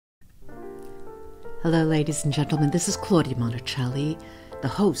Hello, ladies and gentlemen. This is Claudia Monticelli, the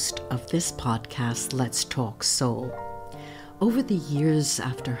host of this podcast, Let's Talk Soul. Over the years,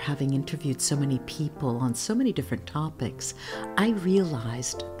 after having interviewed so many people on so many different topics, I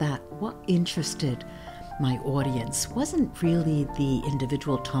realized that what interested my audience wasn't really the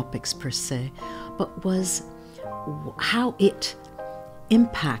individual topics per se, but was how it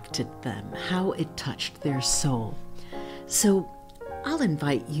impacted them, how it touched their soul. So I'll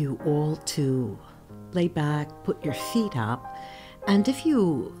invite you all to lay back, put your feet up, and if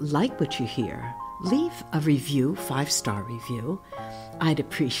you like what you hear, leave a review, 5-star review. I'd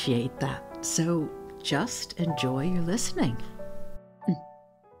appreciate that. So just enjoy your listening.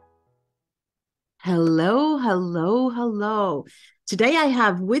 Hello, hello, hello. Today I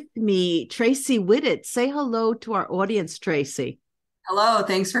have with me Tracey Whittet. Say hello to our audience, Tracey. Hello,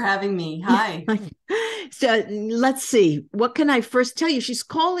 thanks for having me. Hi. So let's see. What can I first tell you? She's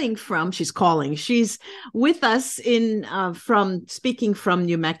with us speaking from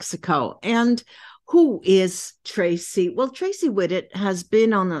New Mexico. And who is Tracey? Well, Tracey Whittet has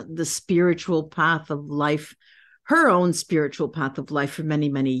been on the spiritual path of life, her own spiritual path of life for many,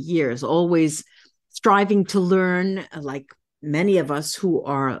 many years, always striving to learn, like many of us who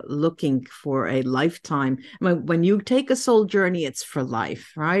are looking for a lifetime. When you take a soul journey, it's for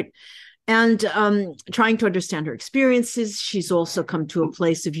life, right? And trying to understand her experiences, she's also come to a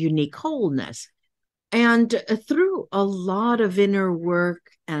place of unique wholeness. And through a lot of inner work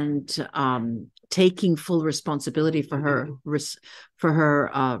and taking full responsibility for her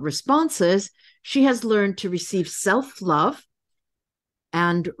responses, she has learned to receive self-love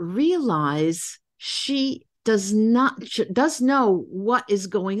and realize she does know what is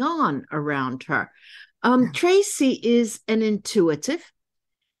going on around her. Tracey is an intuitive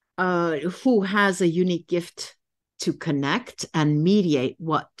who has a unique gift to connect and mediate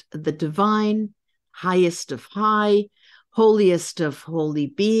what the divine, highest of high, holiest of holy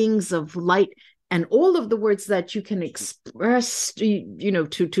beings of light, and all of the words that you can express,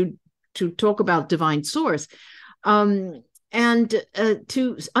 to talk about divine source. And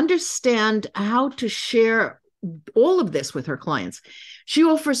to understand how to share all of this with her clients. She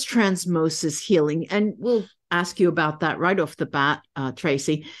offers transmosis healing, and we'll ask you about that right off the bat,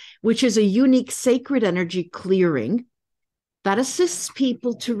 Tracey, which is a unique sacred energy clearing that assists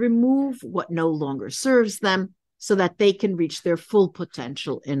people to remove what no longer serves them so that they can reach their full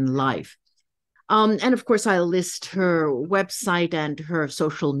potential in life. And of course, I'll list her website and her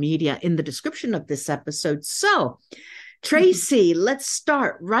social media in the description of this episode. So, Tracey, let's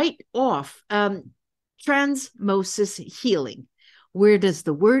start right off. Transmosis healing. Where does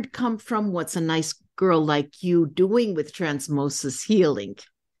the word come from? What's a nice girl like you doing with transmosis healing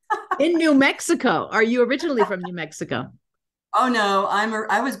in New Mexico? Are you originally from New Mexico? Oh no,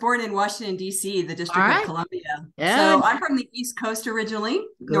 I was born in Washington D.C., the District of Columbia. Yeah. So I'm from the East Coast originally,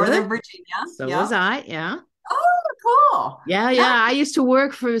 Northern Virginia. So was I. Yeah. Oh, cool. Yeah. I used to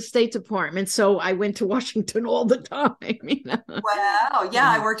work for the State Department, so I went to Washington all the time. Wow.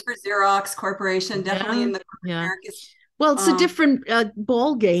 Yeah, I worked for Xerox Corporation, definitely in the Americas. Well, it's a different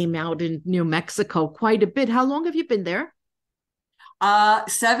ball game out in New Mexico, quite a bit. How long have you been there?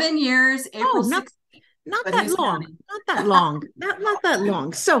 7 years, April 6th. Not that long. Not that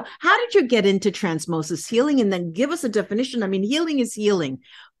long. So how did you get into transmosis healing? And then give us a definition. I mean, healing is healing,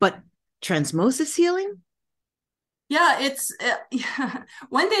 but transmosis healing? Yeah, it's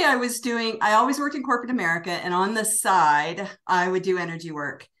one day I always worked in corporate America, and on the side, I would do energy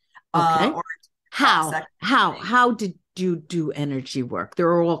work. Okay. How did you do energy work? There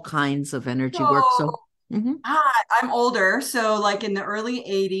are all kinds of energy work. So I'm older. So like in the early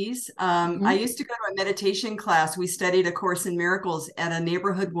 80s, I used to go to a meditation class. We studied A Course in Miracles at a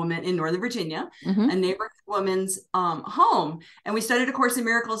neighborhood woman in Northern Virginia, a neighborhood woman's home. And we studied A Course in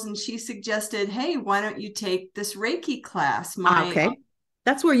Miracles, and she suggested, hey, why don't you take this Reiki class?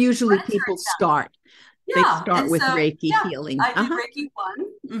 That's where usually people start. Yeah. They start with Reiki healing. I did Reiki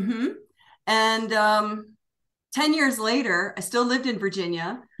 1. And 10 years later, I still lived in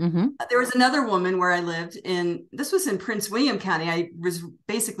Virginia. There was another woman where I lived this was in Prince William County. I was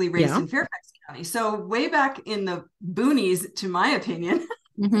basically raised in Fairfax County. So way back in the boonies, to my opinion,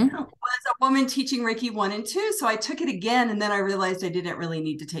 was a woman teaching Reiki 1 and 2. So I took it again, and then I realized I didn't really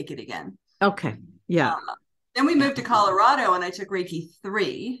need to take it again. Okay. Yeah. Then we moved to Colorado, and I took Reiki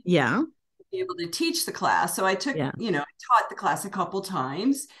 3. Yeah. To be able to teach the class. So I took, I taught the class a couple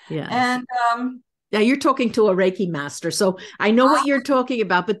times. Yeah. And yeah, you're talking to a Reiki master, so I know what you're talking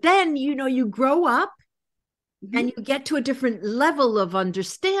about. But then, you grow up and you get to a different level of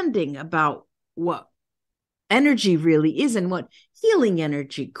understanding about what energy really is and what healing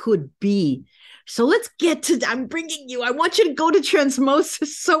energy could be. So let's get to, I want you to go to transmosis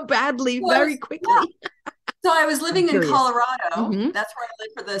so badly, very quickly. Yeah. So I was living in Colorado. Mm-hmm. That's where I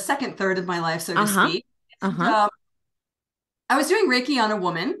lived for the second third of my life, so to Uh-huh. speak. Uh-huh. I was doing Reiki on a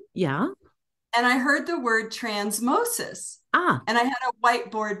woman. Yeah. And I heard the word transmosis. Ah. And I had a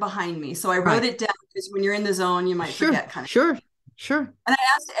whiteboard behind me. So I wrote it down because when you're in the zone, you might forget kind of. Sure. And I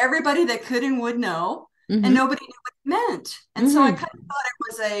asked everybody that could and would know, Mm-hmm. and nobody knew what it meant. And so I kind of thought it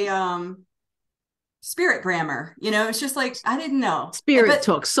was a spirit grammar. You know, it's just like, I didn't know. Spirit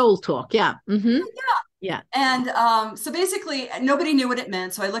talk, soul talk. Yeah. Mm-hmm. Yeah. And so basically nobody knew what it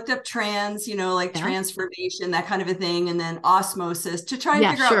meant. So I looked up trans, you know, like transformation, that kind of a thing. And then osmosis to try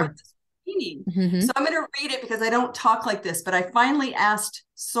and figure out what this meaning. Mm-hmm. So I'm going to read it because I don't talk like this, but I finally asked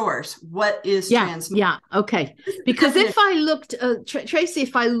Source, what is transmosis? Yeah. Okay. Because if I looked, Tracey,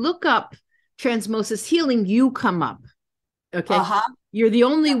 if I look up transmosis healing, you come up. Okay. You're the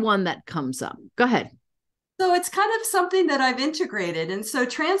only one that comes up. Go ahead. So it's kind of something that I've integrated. And so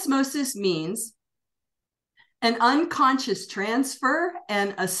transmosis means an unconscious transfer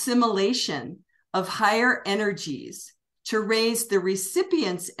and assimilation of higher energies to raise the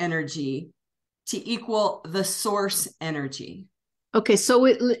recipient's energy to equal the source energy. Okay, so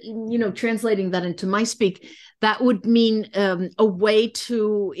translating that into my speak, that would mean a way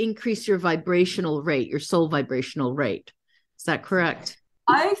to increase your vibrational rate, your soul vibrational rate. Is that correct?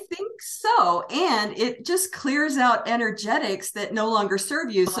 I think so. And it just clears out energetics that no longer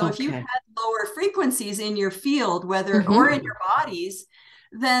serve you. So if you had lower frequencies in your field, whether or in your bodies,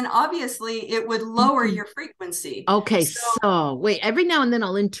 then obviously it would lower your frequency. Okay, so wait, every now and then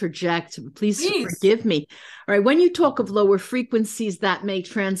I'll interject. Please forgive me. All right, when you talk of lower frequencies, that may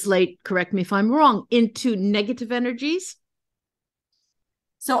translate, correct me if I'm wrong, into negative energies?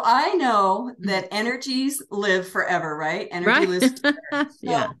 So I know that energies live forever, right? Energy lives forever.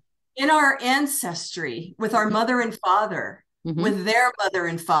 So in our ancestry, with our mother and father, with their mother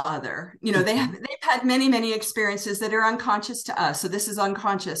and father, you know, they've had many, many experiences that are unconscious to us. So this is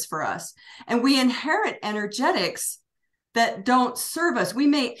unconscious for us. And we inherit energetics that don't serve us. We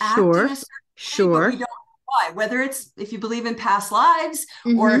may act in a certain way, but we don't know why. Whether it's, if you believe in past lives,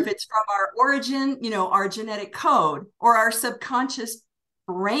 or if it's from our origin, you know, our genetic code, or our subconscious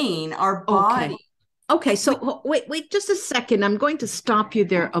brain, our body. Okay, so wait just a second. I'm going to stop you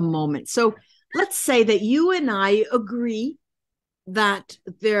there a moment. So let's say that you and I agree that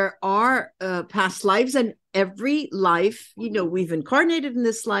there are past lives, and every life, you know, we've incarnated in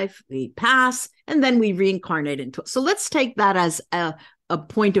this life, we pass, and then we reincarnate into it. So let's take that as a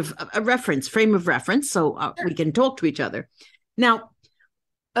point of a reference, frame of reference, so we can talk to each other. Now,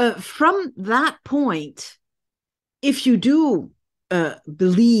 from that point, if you do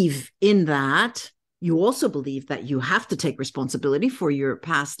believe in that, you also believe that you have to take responsibility for your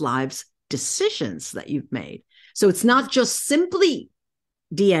past lives decisions that you've made. So it's not just simply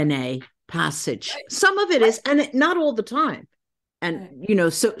DNA passage. Some of it is, and not all the time. And, you know,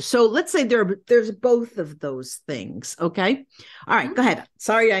 so let's say there's both of those things. Okay. All right. Go ahead.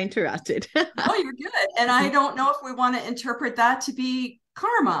 Sorry, I interrupted. No, you're good. And I don't know if we want to interpret that to be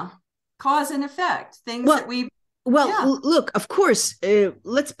karma, cause and effect, things that we. Look, of course,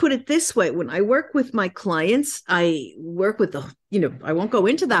 let's put it this way. When I work with my clients, I work with I won't go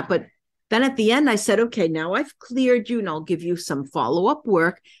into that, but then at the end, I said, okay, now I've cleared you and I'll give you some follow-up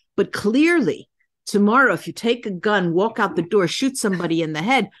work. But clearly, tomorrow, if you take a gun, walk out the door, shoot somebody in the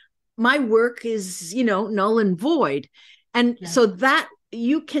head, my work is, null and void. And so that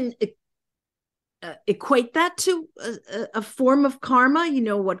you can equate that to a form of karma,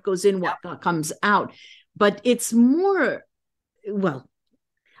 what goes in, what comes out. But it's more,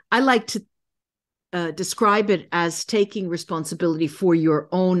 I like to describe it as taking responsibility for your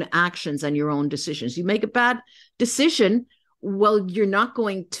own actions and your own decisions. You make a bad decision, you're not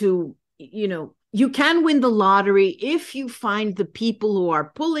going to, you can win the lottery if you find the people who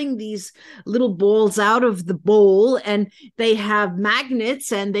are pulling these little balls out of the bowl, and they have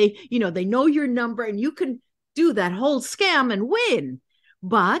magnets, and they know your number, and you can do that whole scam and win.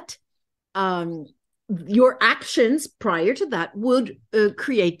 But your actions prior to that would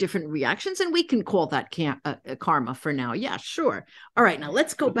create different reactions, and we can call that karma for now. Yeah, sure. All right, now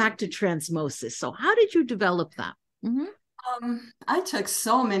let's go back to transmosis. So how did you develop that? I took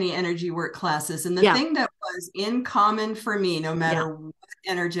so many energy work classes, and the thing that was in common for me, no matter what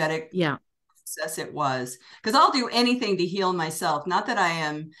energetic process it was, because I'll do anything to heal myself. Not that I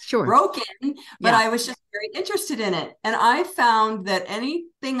am broken, but I was just very interested in it. And I found that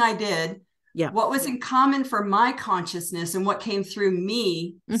anything I did, what was in common for my consciousness and what came through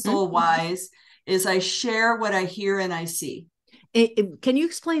me soul-wise is I share what I hear and I see. Can you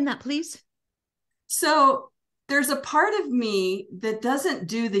explain that, please? So there's a part of me that doesn't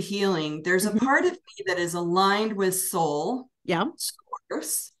do the healing. There's a part of me that is aligned with soul. Yeah.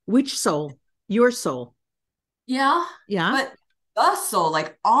 Source. Which soul? Your soul. Yeah. Yeah. But the soul,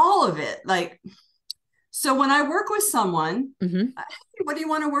 like all of it. Like, so when I work with someone, what do you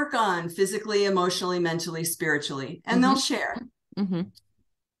want to work on? Physically, emotionally, mentally, spiritually? And they'll share.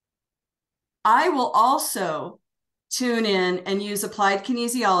 I will also tune in and use applied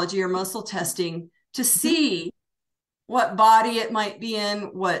kinesiology or muscle testing to see what body it might be in,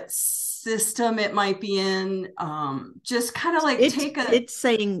 what system it might be in. Just kind of like it's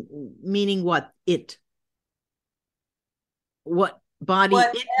saying, meaning what body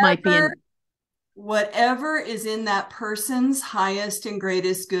whatever, it might be in. Whatever is in that person's highest and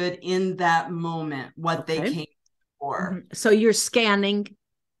greatest good in that moment, what they came for. So you're scanning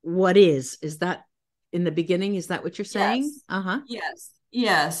what is that in the beginning? Is that what you're saying? Yes.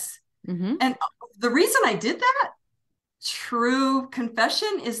 Yes. And the reason I did that, true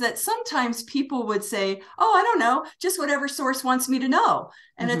confession, is that sometimes people would say, oh, I don't know, just whatever source wants me to know.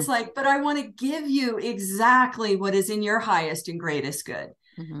 And it's like, but I want to give you exactly what is in your highest and greatest good.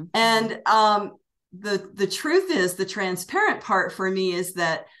 And the truth is, the transparent part for me is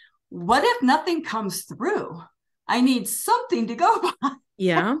that what if nothing comes through? I need something to go by.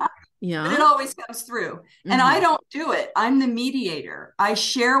 Yeah. But it always comes through. And I don't do it. I'm the mediator. I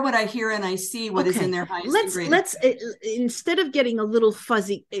share what I hear and I see what is in their highest and greatest. Instead of getting a little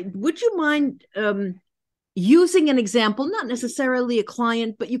fuzzy, would you mind using an example, not necessarily a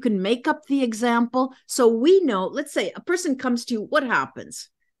client, but you can make up the example so we know. Let's say a person comes to you, what happens?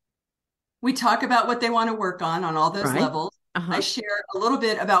 We talk about what they want to work on all those levels. I share a little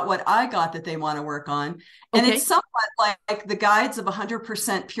bit about what I got that they want to work on. And it's somewhat like the guides of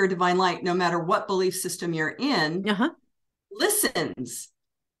 100% pure divine light, no matter what belief system you're in, listens.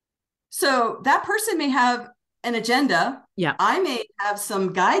 So that person may have an agenda. Yeah. I may have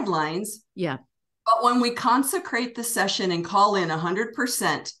some guidelines. Yeah. But when we consecrate the session and call in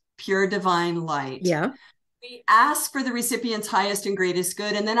 100% pure divine light, yeah, we ask for the recipient's highest and greatest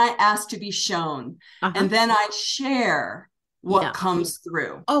good. And then I ask to be shown. And then I share what comes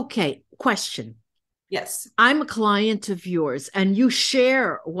through. Okay. Question. Yes. I'm a client of yours and you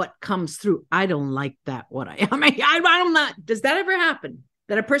share what comes through. I don't like that. I'm not. Does that ever happen?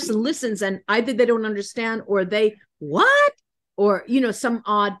 That a person listens and either they don't understand or they, what? Or, some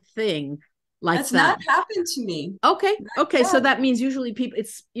odd thing like That's that. That's not happened to me. Okay. Okay. So that means usually people,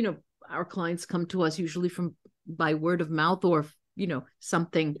 it's, our clients come to us usually by word of mouth or,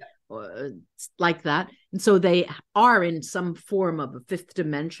 something like that. And so they are in some form of a fifth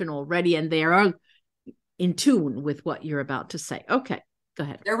dimension already, and they are in tune with what you're about to say. Okay, go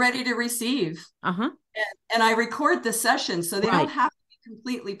ahead. They're ready to receive. And I record the session, so they don't have to be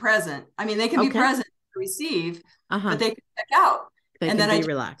completely present. I mean, they can be present to receive, but they can check out. And then I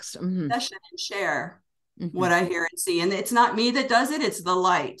relaxed. Session and share what I hear and see. And it's not me that does it, it's the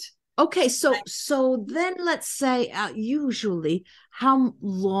light. Okay, so then let's say usually how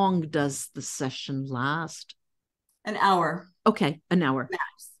long does the session last? An hour. Okay, an hour.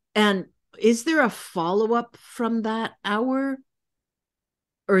 Max. And is there a follow-up from that hour?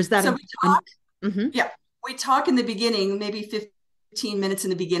 Or is that we talk? Yeah, we talk in the beginning, maybe 15 minutes in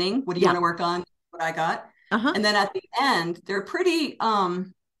the beginning. What do you want to work on? What I got. And then at the end, they're pretty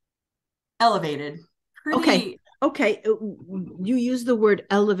elevated. Okay. You use the word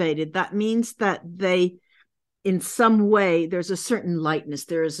elevated. That means that they, in some way, there's a certain lightness.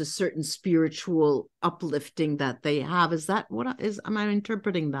 There is a certain spiritual uplifting that they have. Is that am I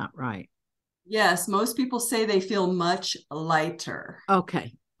interpreting that right? Yes. Most people say they feel much lighter.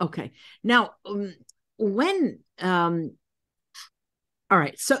 Okay. Now, all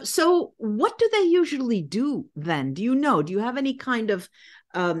right. So what do they usually do then? Do you have any kind of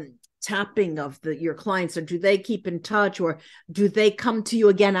tapping of your clients, or do they keep in touch, or do they come to you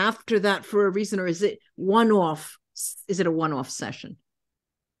again after that for a reason, or is it one-off? Is it a one-off session?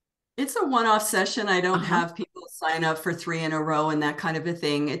 It's a one-off session. I don't have people sign up for 3 in a row and that kind of a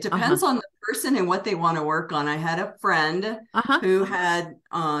thing. It depends on the person and what they want to work on. I had a friend who had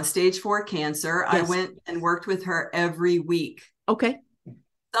stage 4 cancer. Yes. I went and worked with her every week. Okay.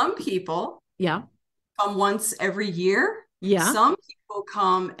 Some people come once every year. Yeah. Some people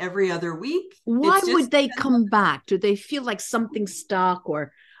come every other week. Why would they come back? Do they feel like something's stuck,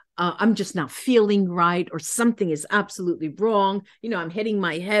 or I'm just not feeling right, or something is absolutely wrong? I'm hitting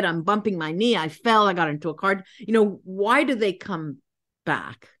my head, I'm bumping my knee, I fell, I got into a car. Why do they come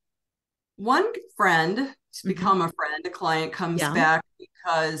back? One friend, to become a friend, a client comes back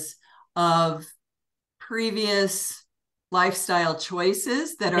because of previous lifestyle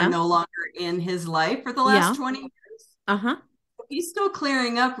choices that are Yeah. no longer in his life for the Yeah. last 20 years. Uh-huh. He's still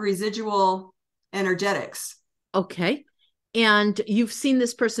clearing up residual energetics. Okay. And you've seen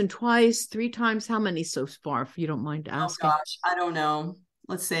this person twice, three times. How many so far, if you don't mind Oh asking? gosh, I don't know.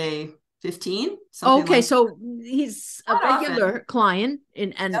 Let's say 15, something Okay, like that. so he's a Not often. regular client,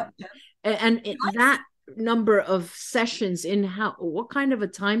 and Yep, yep. that number of sessions in what kind of a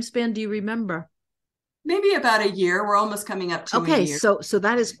time span do you remember? Maybe about a year. We're almost coming up to a Okay, year. so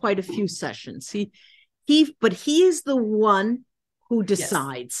that is quite a few sessions. But he is the one who Yes.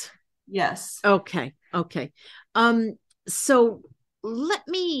 decides. Yes. Okay, okay. So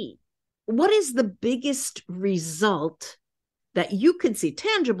what is the biggest result that you can see,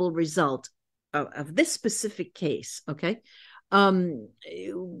 tangible result of this specific case? Okay. um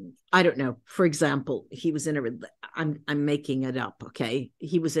I don't know, for example, he was in I'm making it up, okay,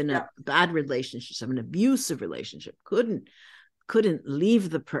 he was in a Yep. bad relationship, an abusive relationship, couldn't leave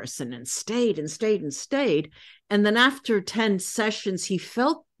the person, and stayed and stayed and stayed, and then after 10 sessions he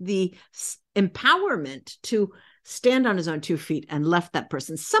felt the empowerment to stand on his own 2 feet and left that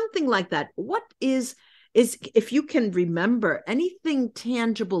person, something like that. What is if you can remember anything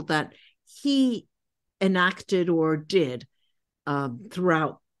tangible that he enacted or did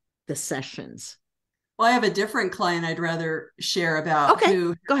throughout the sessions? Well, I have a different client I'd rather share about Okay, who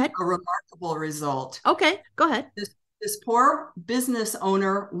had go ahead. a remarkable result. Okay, go ahead. This poor business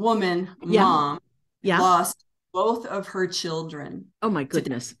owner woman, Yeah, mom, yeah. lost both of her children Oh my to death,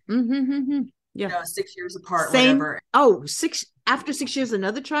 goodness. Mm-hmm. Yeah. 6 years apart, Same. whatever. Oh, after 6 years,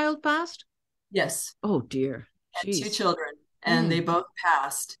 another child passed. Yes. Oh dear. And two Jeez. children, and they both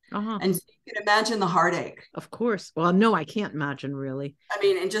passed. Uh-huh. And so you can imagine the heartache. Of course. Well, no, I can't imagine, really. I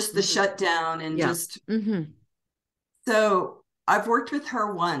mean, and just the shutdown and Yeah. just Mm-hmm. so I've worked with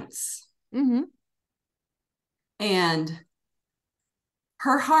her once, Mm-hmm. and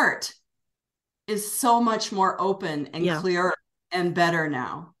her heart is so much more open and Yeah. clear and better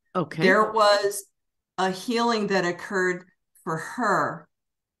now. Okay. There was a healing that occurred for her,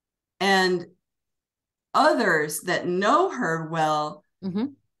 and others that know her well Mm-hmm.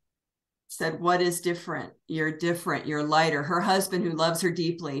 said, what is different? You're different. You're lighter. Her husband, who loves her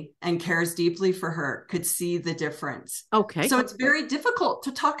deeply and cares deeply for her, could see the difference. Okay. So it's very difficult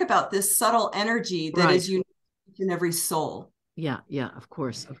to talk about this subtle energy that Right. is unique in every soul. Yeah. Yeah. Of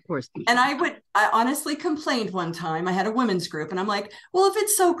course. Of course. And I honestly complained one time. I had a women's group, and I'm like, well, if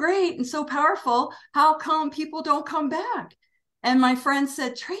it's so great and so powerful, how come people don't come back? And my friend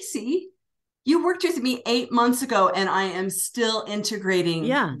said, Tracey, you worked with me 8 months ago, and I am still integrating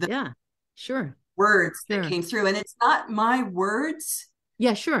Yeah. the Yeah. Sure. words that Sure. came through. And it's not my words.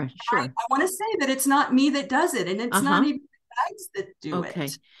 Yeah. Sure. I, Sure. I want to say that it's not me that does it, and it's not Uh-huh. even the guys that do Okay.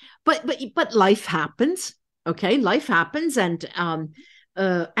 it. But life happens. Okay. Life happens, and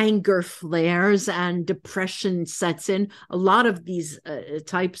anger flares and depression sets in. A lot of these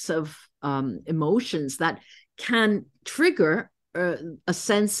types of emotions that can trigger a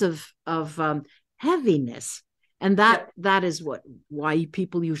sense of heaviness, and that is why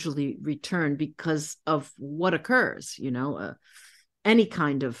people usually return, because of what occurs. Any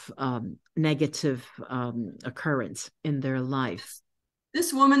kind of negative occurrence in their life.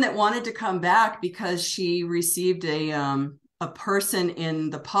 This woman that wanted to come back because she received a person in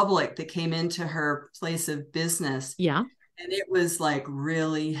the public that came into her place of business. Yeah. And it was like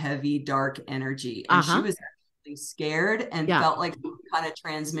really heavy, dark energy. And she Uh-huh. was actually scared and Yeah. felt like some kind of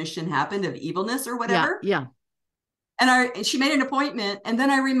transmission happened of evilness or Yeah. whatever. Yeah. And she made an appointment. And then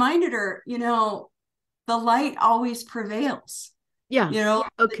I reminded her, the light always prevails. Yeah.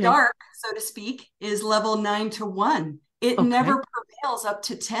 The dark, so to speak, is level 9 to 1. It never prevails up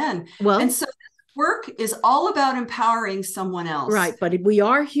to 10. Well, and so this work is all about empowering someone else. Right, but we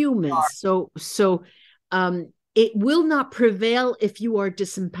are humans. So it will not prevail if you are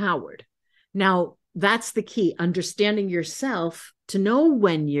disempowered. Now, that's the key, understanding yourself to know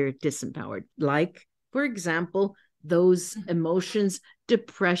when you're disempowered. Like, for example, those emotions,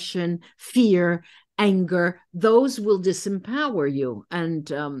 depression, fear, anger, those will disempower you. And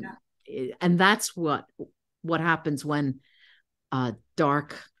that's what happens when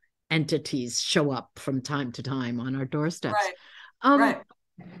dark entities show up from time to time on our doorsteps. Right.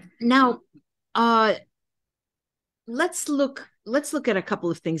 Now, let's look at a couple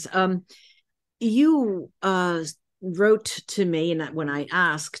of things. You wrote to me, and when I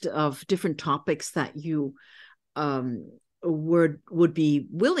asked of different topics that you would be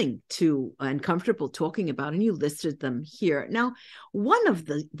willing to and comfortable talking about, and you listed them here. Now, one of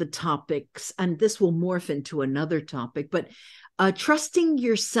the topics, and this will morph into another topic, but trusting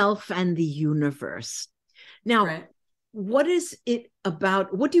yourself and the universe. Now, Right. what is it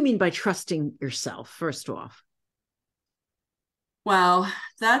about? What do you mean by trusting yourself, first off? Wow,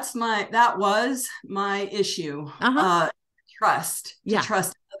 that was my issue. Uh-huh. To Yeah.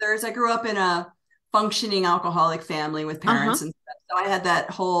 trust others. I grew up in a functioning alcoholic family with Uh-huh. parents and stuff. So I had that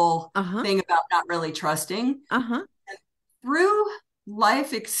whole Uh-huh. thing about not really trusting. Uh-huh. Through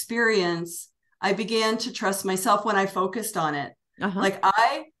life experience, I began to trust myself when I focused on it. Uh-huh. Like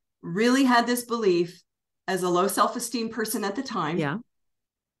I really had this belief as a low self-esteem person at the time Yeah.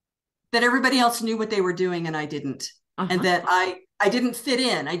 that everybody else knew what they were doing and I didn't. And Uh-huh. that I didn't fit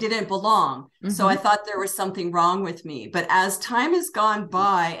in, I didn't belong. So I Mm-hmm. thought there was something wrong with me. But as time has gone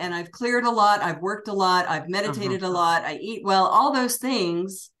by and I've cleared a lot, I've worked a lot, I've Uh-huh. meditated a lot, I eat well, all those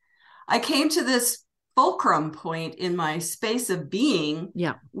things, I came to this fulcrum point in my space of being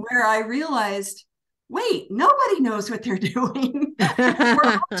Yeah. where I realized, wait, nobody knows what they're doing.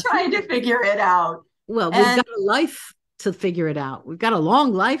 We're all trying to figure it out. Well, we've And got a life to figure it out. We've got a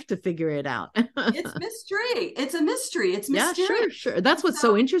long life to figure it out. it's mystery. It's a mystery. It's Yeah, mysterious. sure, sure. That's what's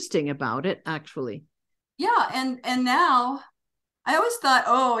so interesting about it, actually. Yeah. And now I always thought,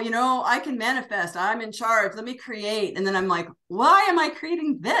 oh, I can manifest. I'm in charge. Let me create. And then I'm like, why am I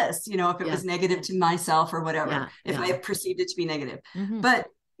creating this? If it Yeah, was negative to myself or whatever, yeah, if yeah. I perceived it to be negative. Mm-hmm. But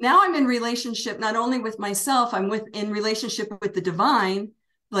now I'm in relationship, not only with myself, in relationship with the divine,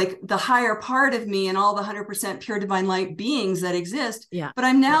 like the higher part of me and all the 100% pure divine light beings that exist. Yeah, But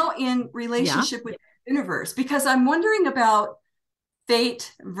I'm now in yeah. relationship with the universe because I'm wondering about fate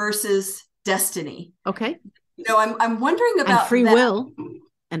versus destiny. Okay. I'm wondering And about free that, will.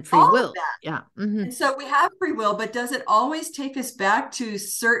 And free all of will. that. Yeah. Mm-hmm. And so we have free will, but does it always take us back to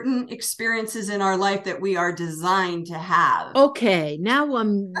certain experiences in our life that we are designed to have? Okay. Now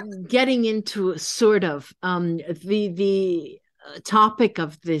I'm getting into sort of the topic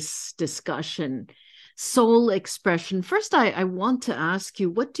of this discussion, soul expression. First, I want to ask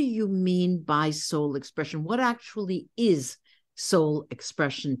you, what do you mean by soul expression? What actually is soul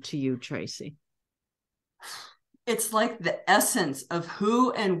expression to you, Tracey? It's like the essence of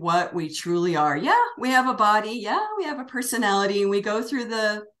who and what we truly are. Yeah, we have a body. Yeah, we have a personality. We go through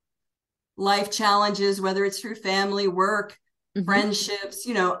the life challenges, whether it's through family, work, Mm-hmm. friendships,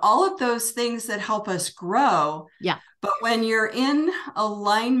 all of those things that help us grow. Yeah. But when you're in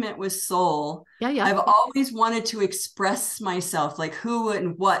alignment with soul, Yeah. Yeah. I've always wanted to express myself, like who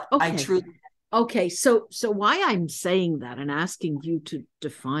and what I Okay. truly. Okay, so why I'm saying that and asking you to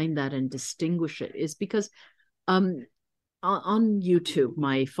define that and distinguish it is because um on YouTube,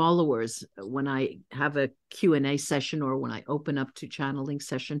 my followers, when I have a Q&A session or when I open up to channeling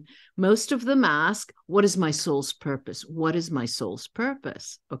session, most of them ask, what is my soul's purpose? What is my soul's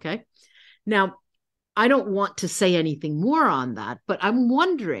purpose? Okay. Now, I don't want to say anything more on that, but I'm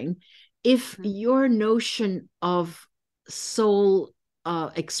wondering if your notion of soul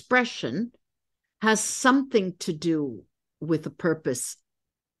expression has something to do with a purpose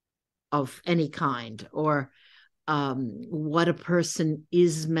of any kind, or what a person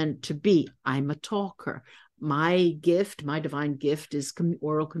is meant to be. I'm a talker. My gift, my divine gift is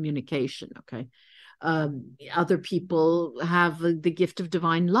oral communication. Okay. Other people have the gift of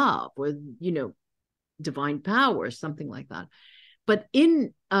divine love or, divine power, something like that. But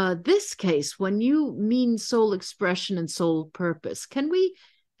in this case, when you mean soul expression and soul purpose, can we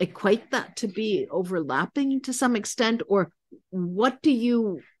equate that to be overlapping to some extent? Or what do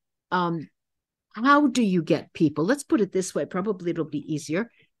you, how do you get people? Let's put it this way, probably it'll be easier.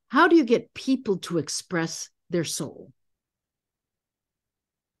 How do you get people to express their soul?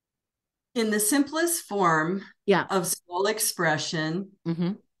 In the simplest form Yeah. of soul expression,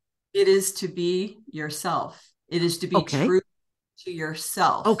 Mm-hmm. it is to be yourself. It is to be Okay. true to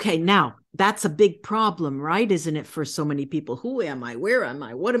yourself. Okay, now that's a big problem, right? Isn't it, for so many people? Who am I? Where am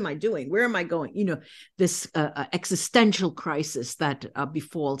I? What am I doing? Where am I going? This existential crisis that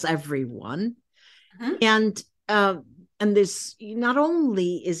befalls everyone. Mm-hmm. And this, not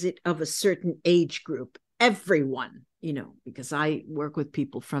only is it of a certain age group, everyone, because I work with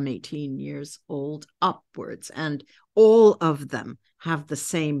people from 18 years old upwards, and all of them have the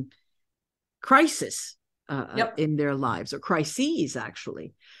same crisis Yep. in their lives, or crises,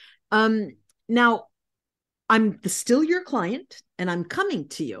 actually. Now, I'm still your client, and I'm coming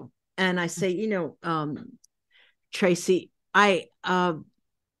to you, and I say, Tracey,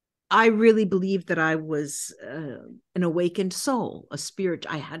 I really believe that I was an awakened soul, a spirit.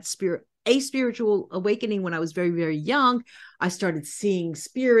 I had a spiritual awakening when I was very, very young. I started seeing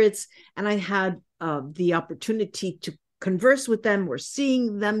spirits, and I had the opportunity to converse with them, or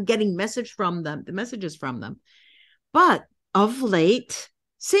seeing them, getting messages from them. But of late,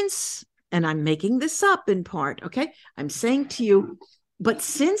 since and I'm making this up in part, okay? I'm saying to you, but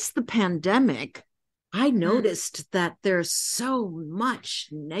since the pandemic, I noticed that there's so much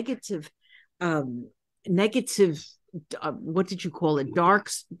negative, what did you call it?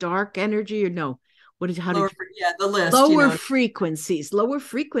 Dark energy, or no? How did you? Yeah, the list, Lower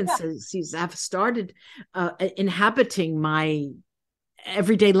frequencies have started inhabiting my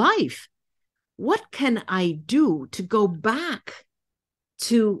everyday life. What can I do to go back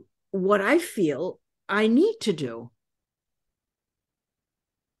to what I feel I need to do?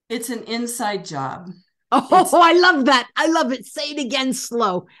 It's an inside job. I love that. I love it. Say it again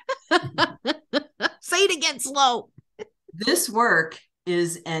slow. Say it again slow. This work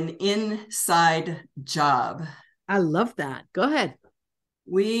is an inside job. I love that. Go ahead.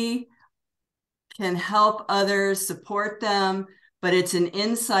 We can help others, support them, but it's an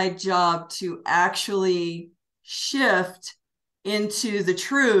inside job to actually shift into the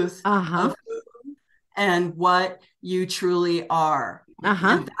truth of who and what you truly are.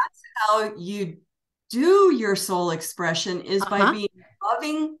 And that's how you do your soul expression, is by being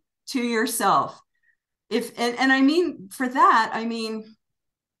loving to yourself. And I mean, for that, I mean,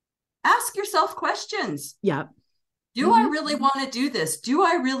 ask yourself questions. Yeah. Do I really want to do this? Do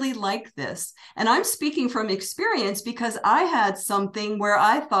I really like this? And I'm speaking from experience, because I had something where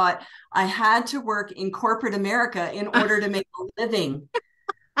I thought I had to work in corporate America in order to make a living,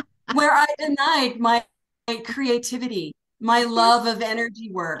 where I denied my creativity, my love of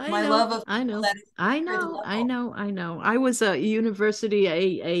energy work, my love of I know. I was a university,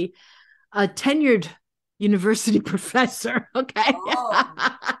 a tenured university professor. Okay.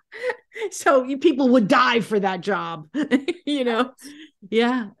 Oh. So people would die for that job,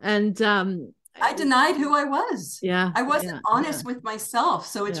 Yeah. And I denied who I was. Yeah. I wasn't honest with myself.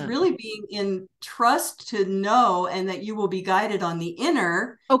 So it's really being in trust to know, and that you will be guided on the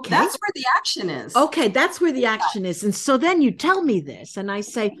inner. Okay. That's where the action is. Okay. That's where the action is. And so then you tell me this, and I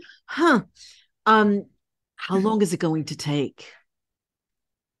say, how long is it going to take?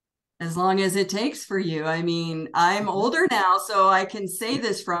 As long as it takes for you. I mean, I'm older now, so I can say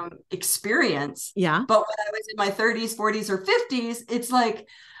this from experience. Yeah. But when I was in my 30s, 40s, or 50s, it's like,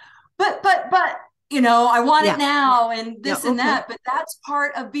 but, I want it now, and this and that. But that's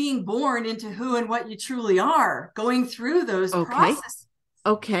part of being born into who and what you truly are, going through those processes.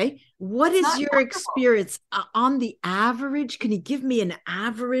 Okay. What is your experience on the average? Can you give me an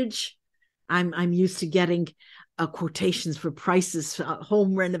average? I'm used to getting quotations for prices,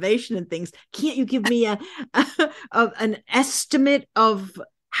 home renovation and things. Can't you give me an estimate of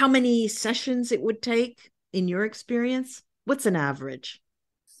how many sessions it would take in your experience? What's an average?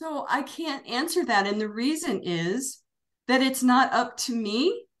 So I can't answer that. And the reason is that it's not up to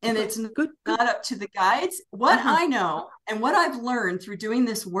me, and it's not up to the guides. What I know and what I've learned through doing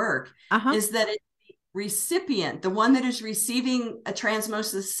this work is that it's the recipient, the one that is receiving a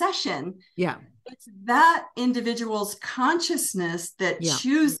transmosis session. Yeah. It's that individual's consciousness that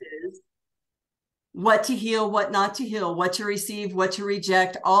chooses what to heal, what not to heal, what to receive, what to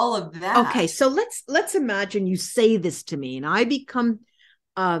reject, all of that. Okay, so let's imagine you say this to me, and I become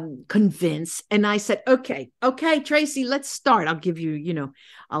convinced, and I said, okay, Tracey, let's start. I'll give you,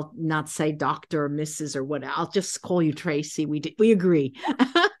 I'll not say doctor or Mrs. or what. I'll just call you Tracey. We agree.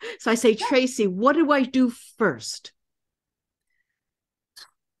 So I say, Tracey, what do I do first?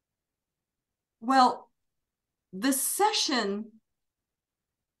 Well, the session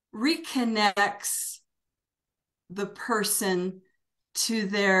reconnects the person to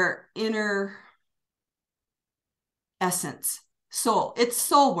their inner essence, soul. It's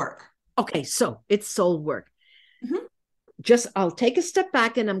soul work. Okay, so it's soul work. I'll take a step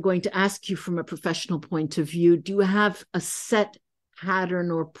back, and I'm going to ask you from a professional point of view, do you have a set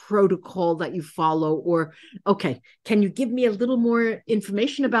pattern or protocol that you follow? Or, can you give me a little more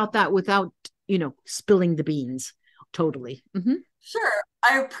information about that without spilling the beans? Totally. Sure.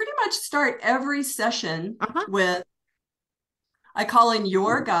 I pretty much start every session with, I call in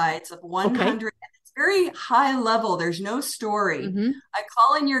your guides of 100. It's very high level. There's no story. I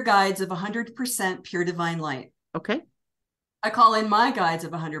call in your guides of 100% pure divine light. Okay. I call in my guides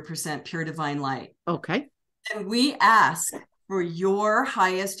of 100% pure divine light. Okay. And we ask for your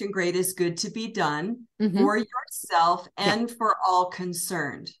highest and greatest good to be done for yourself and for all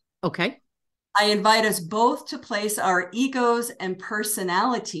concerned. Okay. I invite us both to place our egos and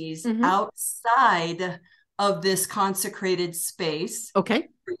personalities outside of this consecrated space. Okay.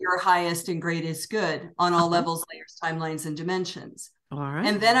 For your highest and greatest good on all levels, layers, timelines, and dimensions. All right.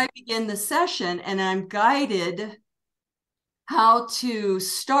 And then I begin the session, and I'm guided how to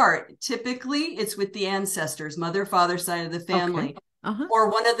start. Typically, it's with the ancestors, mother, father side of the family. or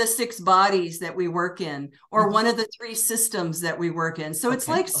one of the 6 bodies that we work in, or one of the 3 systems that we work in. So it's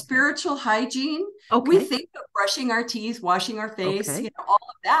like spiritual hygiene. We think of brushing our teeth, washing our face, all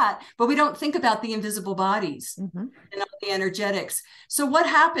of that, but we don't think about the invisible bodies and all the energetics. So what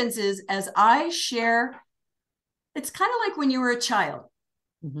happens is, as I share, it's kind of like when you were a child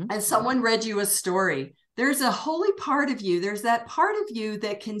and someone read you a story. There's a holy part of you. There's that part of you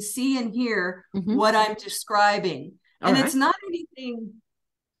that can see and hear what I'm describing. And it's not anything,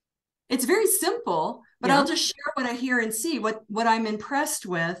 it's very simple, but I'll just share what I hear and see, what I'm impressed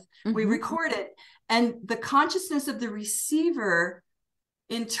with. We record it. And the consciousness of the receiver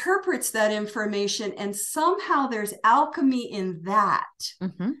interprets that information. And somehow there's alchemy in that,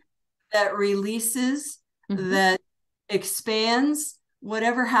 that releases, that expands,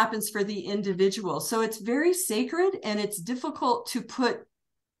 whatever happens for the individual. So it's very sacred, and it's difficult to put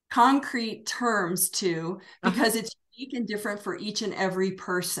concrete terms to, because it's unique and different for each and every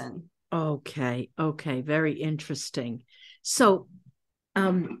person. Okay. Very interesting. So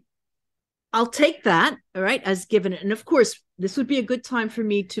I'll take that, all right, as given. And of course, this would be a good time for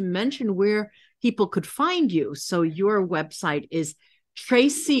me to mention where people could find you. So your website is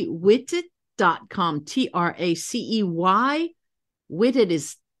TraceyWhittet.com, TRACEY. Whittet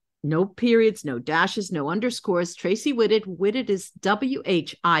is no periods, no dashes, no underscores. Tracey Whittet. Whittet is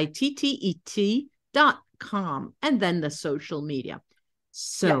WHITTET.com. And then the social media.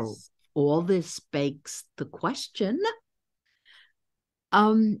 So all this begs the question,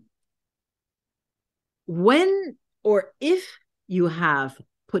 when or if you have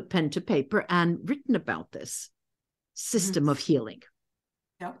put pen to paper and written about this system of healing.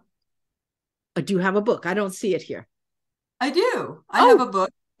 Do you have a book? I don't see it here. I do. I have a book.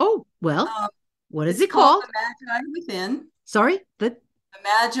 Oh, well, what is it called? The Magi Within. Sorry? The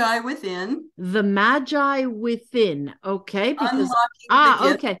Magi Within. The Magi Within. Okay. Because,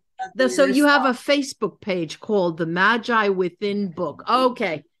 okay. So you have a Facebook page called the Magi Within book.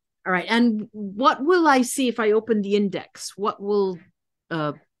 Okay. All right. And what will I see if I open the index? What do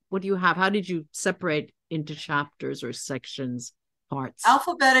you have? How did you separate into chapters or sections, parts?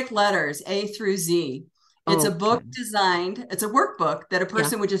 Alphabetic letters, A through Z. It's a book designed, it's a workbook that a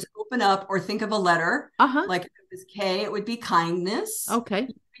person would just open up or think of a letter. Like if it was K, it would be kindness. Okay.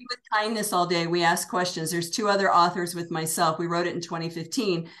 With kindness all day, we ask questions. There's 2 other authors with myself. We wrote it in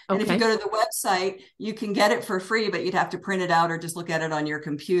 2015. And if you go to the website, you can get it for free, but you'd have to print it out or just look at it on your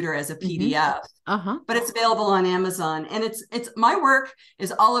computer as a PDF. But it's available on Amazon. And it's my work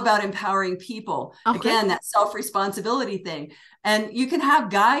is all about empowering people. Again, that self-responsibility thing. And you can have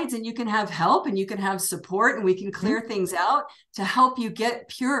guides, and you can have help, and you can have support, and we can clear things out to help you get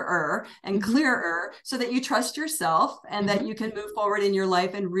purer and clearer, so that you trust yourself and that you can move forward in your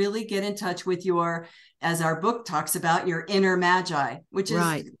life and really get in touch with your, as our book talks about, your inner magi, which is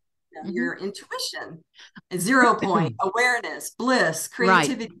your intuition, 0 point, awareness, bliss,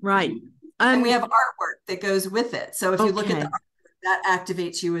 creativity. And we have artwork that goes with it. So if you look at the artwork, that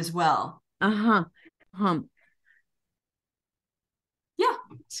activates you as well.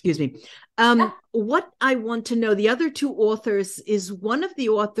 Excuse me. What I want to know, the other 2 authors, is one of the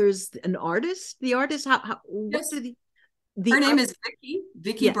authors an artist? The artist, what do her name is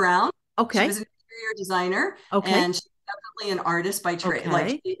Vicky Brown. Okay. She was an interior designer. And she's definitely an artist by trade.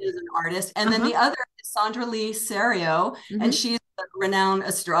 Like, she is an artist. And then the other is Sandra Leigh Serio, and she's a renowned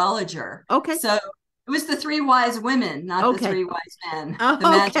astrologer. So it was the 3 wise women, not the 3 wise men.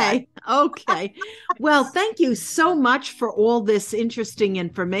 Okay. Well, thank you so much for all this interesting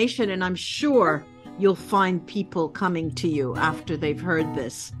information. And I'm sure you'll find people coming to you after they've heard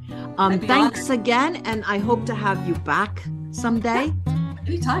this. Thanks again. And I hope to have you back someday.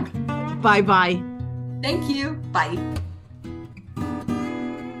 Anytime. Bye-bye. Thank you. Bye.